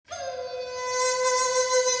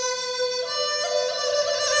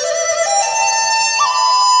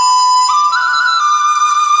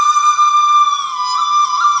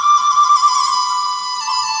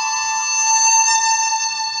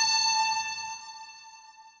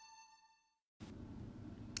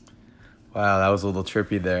Wow, that was a little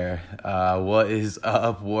trippy there. What is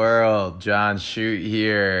up, world? John Shoot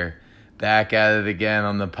here, back at it again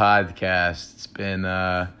on the podcast. It's been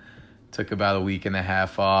took about a week and a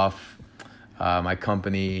half off. My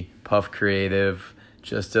company, Puff Creative,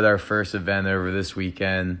 just did our first event over this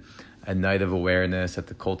weekend, a night of awareness at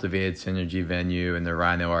the Cultivated Synergy venue in the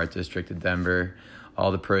Rhino Art District of Denver.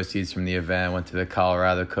 All the proceeds from the event went to the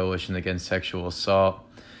Colorado Coalition Against Sexual Assault.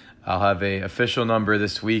 I'll have an official number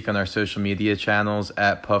this week on our social media channels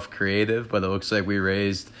at Puff Creative, but it looks like we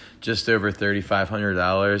raised just over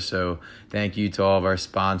 $3,500. So thank you to all of our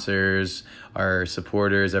sponsors, our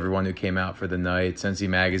supporters, everyone who came out for the night, Sensi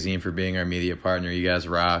Magazine for being our media partner. You guys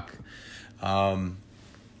rock.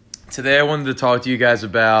 Today I wanted to talk to you guys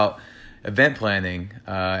about event planning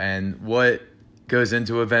and what goes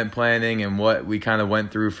into event planning and what we kind of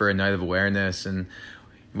went through for a night of awareness. And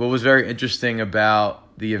what was very interesting about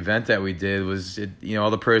the event that we did was,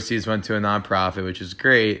 all the proceeds went to a nonprofit, which is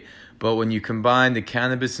great. But when you combine the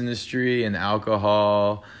cannabis industry and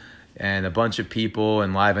alcohol and a bunch of people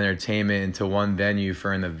and live entertainment into one venue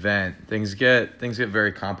for an event, things get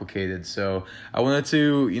very complicated. So I wanted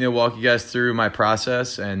to, walk you guys through my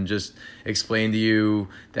process and just explain to you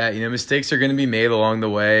that, mistakes are going to be made along the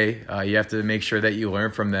way. You have to make sure that you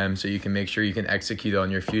learn from them so you can make sure you can execute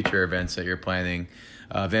on your future events that you're planning.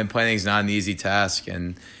 Event planning is not an easy task,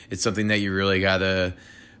 and it's something that you really got to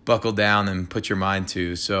buckle down and put your mind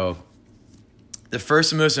to. So the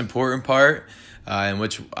first and most important part, in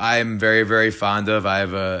which I'm very, very fond of, I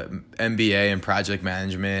have a MBA in project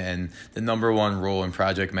management, and the number one rule in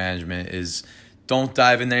project management is don't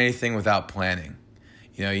dive into anything without planning.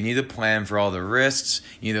 You need to plan for all the risks,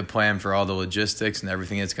 you need to plan for all the logistics and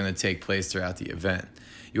everything that's going to take place throughout the event.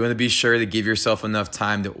 You want to be sure to give yourself enough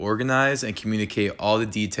time to organize and communicate all the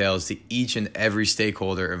details to each and every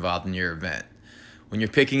stakeholder involved in your event. When you're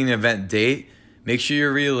picking an event date, make sure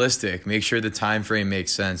you're realistic. Make sure the time frame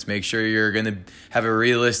makes sense. Make sure you're going to have a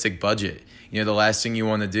realistic budget. The last thing you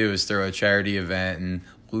want to do is throw a charity event and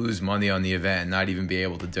lose money on the event and not even be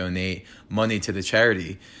able to donate money to the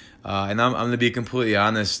charity. And I'm going to be completely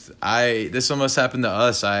honest. This almost happened to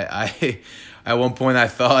us. At one point, I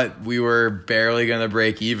thought we were barely going to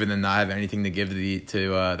break even and not have anything to give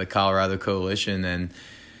to the Colorado Coalition. And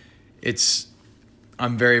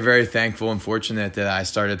I'm very, very thankful and fortunate that I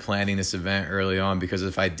started planning this event early on, because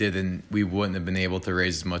if I didn't, we wouldn't have been able to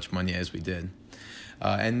raise as much money as we did.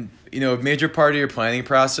 A major part of your planning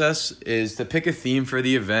process is to pick a theme for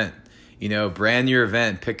the event. Brand your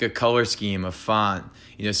event, pick a color scheme, a font,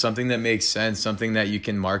 something that makes sense, something that you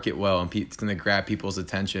can market well and it's going to grab people's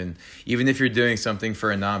attention. Even if you're doing something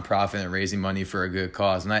for a nonprofit and raising money for a good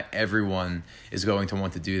cause, not everyone is going to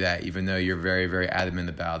want to do that, even though you're very, very adamant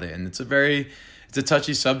about it. And it's a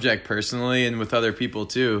touchy subject personally and with other people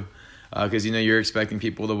too, because, you're expecting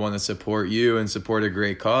people to want to support you and support a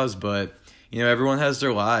great cause, but everyone has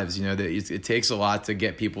their lives. It takes a lot to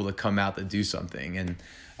get people to come out to do something. And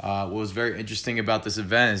what was very interesting about this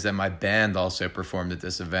event is that my band also performed at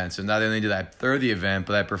this event. So not only did I throw the event,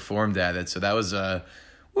 but I performed at it. So that was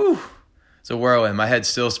it's a whirlwind. My head's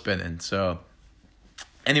still spinning. So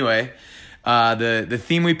anyway, the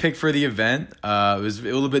theme we picked for the event was a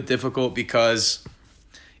little bit difficult because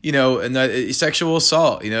sexual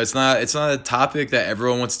assault. It's not a topic that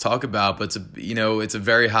everyone wants to talk about, but it's a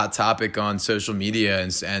very hot topic on social media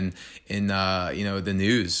and in the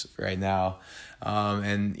news right now.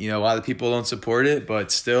 A lot of people don't support it,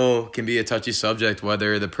 but still can be a touchy subject,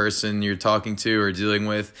 whether the person you're talking to or dealing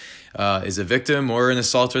with is a victim or an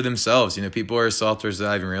assaulter themselves. People are assaulters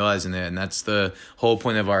without even realizing it, and that's the whole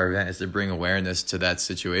point of our event, is to bring awareness to that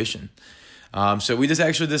situation. So we just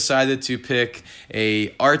actually decided to pick a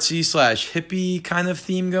artsy/hippie kind of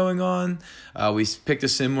theme going on. We picked a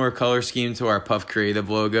similar color scheme to our Puff Creative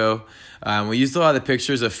logo. We used a lot of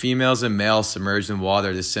pictures of females and males submerged in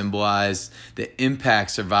water to symbolize the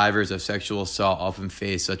impact survivors of sexual assault often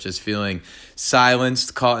face, such as feeling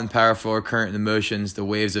silenced, caught in powerful or current emotions, the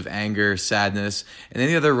waves of anger, sadness, and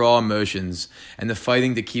any other raw emotions, and the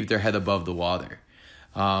fighting to keep their head above the water.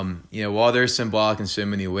 Water is symbolic in so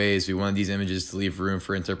many ways. We wanted these images to leave room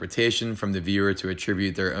for interpretation from the viewer to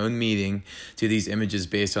attribute their own meaning to these images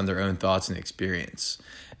based on their own thoughts and experience.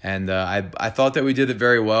 And I thought that we did it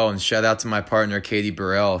very well, and shout out to my partner, Katie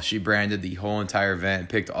Burrell. She branded the whole entire event,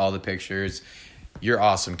 picked all the pictures. You're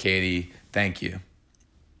awesome, Katie. Thank you.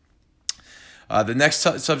 The next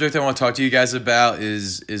subject I want to talk to you guys about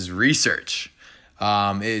is research.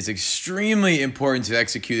 It is extremely important to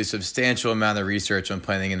execute a substantial amount of research on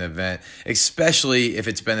planning an event, especially if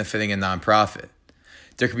it's benefiting a nonprofit.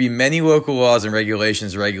 There could be many local laws and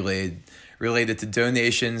regulations related to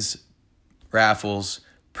donations, raffles,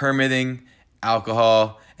 permitting,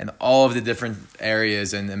 alcohol, and all of the different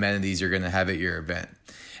areas and amenities you're going to have at your event.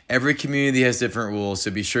 Every community has different rules,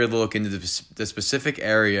 so be sure to look into the specific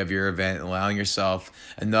area of your event, allowing yourself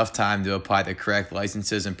enough time to apply the correct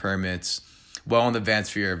licenses and permits well in advance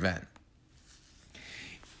for your event.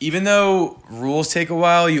 Even though rules take a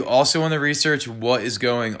while, you also want to research what is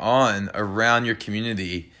going on around your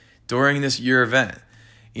community during your event.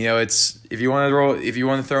 You know, if you want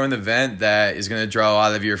to throw an event that is going to draw a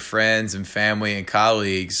lot of your friends and family and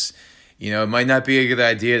colleagues, you know, it might not be a good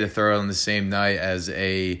idea to throw it on the same night as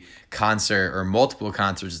a concert or multiple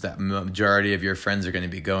concerts that majority of your friends are going to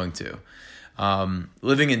be going to.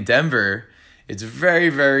 Living in Denver, it's very,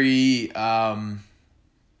 very,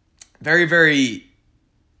 very, very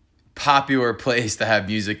popular place to have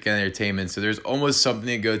music and entertainment. So there's almost something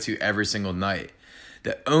to go to every single night.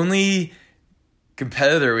 The only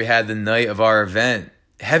competitor we had the night of our event,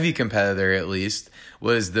 heavy competitor at least,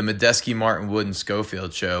 was the Medeski, Martin Wood, and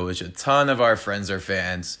Schofield show, which a ton of our friends are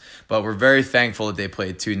fans, but we're very thankful that they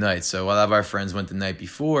played 2 nights. So a lot of our friends went the night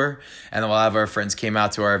before, and a lot of our friends came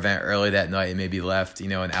out to our event early that night and maybe left,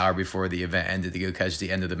 an hour before the event ended to go catch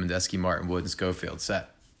the end of the Medeski, Martin Wood, and Schofield set.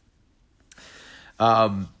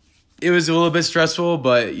 It was a little bit stressful,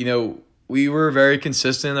 but, we were very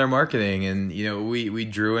consistent in our marketing, and, we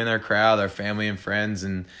drew in our crowd, our family and friends,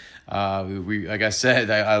 and we like I said,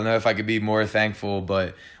 I don't know if I could be more thankful,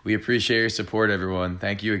 but we appreciate your support, everyone.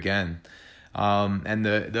 Thank you again. And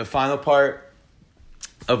the final part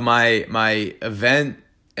of my event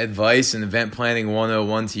advice and event planning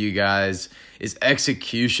 101 to you guys is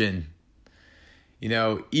execution.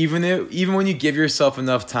 Even when you give yourself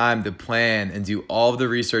enough time to plan and do all of the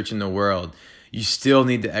research in the world, you still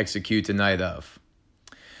need to execute the night of.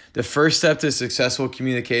 The first step to successful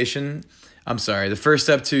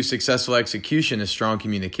execution is strong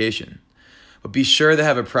communication. But be sure to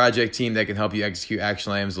have a project team that can help you execute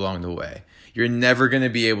action items along the way. You're never going to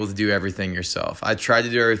be able to do everything yourself. I tried to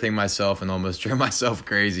do everything myself and almost drove myself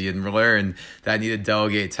crazy, and learned that I need to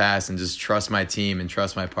delegate tasks and just trust my team and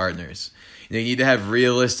trust my partners. You need to have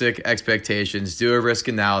realistic expectations, do a risk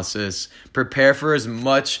analysis, prepare for as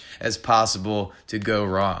much as possible to go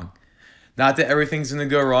wrong. Not that everything's going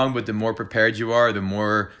to go wrong, but the more prepared you are, the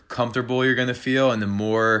more comfortable you're going to feel, and the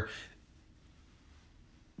more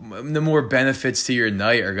benefits to your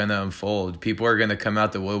night are going to unfold. People are going to come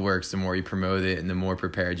out the woodworks the more you promote it and the more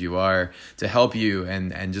prepared you are to help you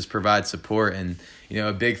and just provide support. And,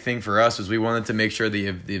 a big thing for us was we wanted to make sure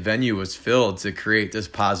the venue was filled to create this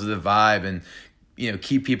positive vibe and,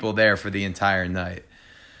 keep people there for the entire night.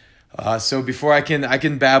 So before I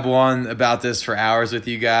can babble on about this for hours with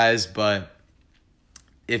you guys, but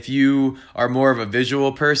if you are more of a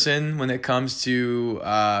visual person when it comes to,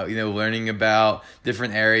 learning about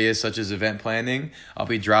different areas such as event planning, I'll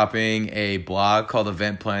be dropping a blog called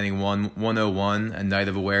Event Planning 101, A Night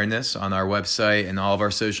of Awareness, on our website and all of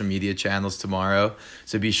our social media channels tomorrow.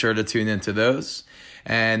 So be sure to tune into those.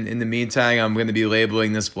 And in the meantime, I'm going to be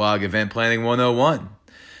labeling this blog Event Planning 101.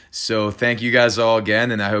 So thank you guys all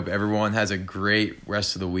again, and I hope everyone has a great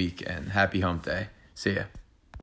rest of the week, and happy hump day. See ya.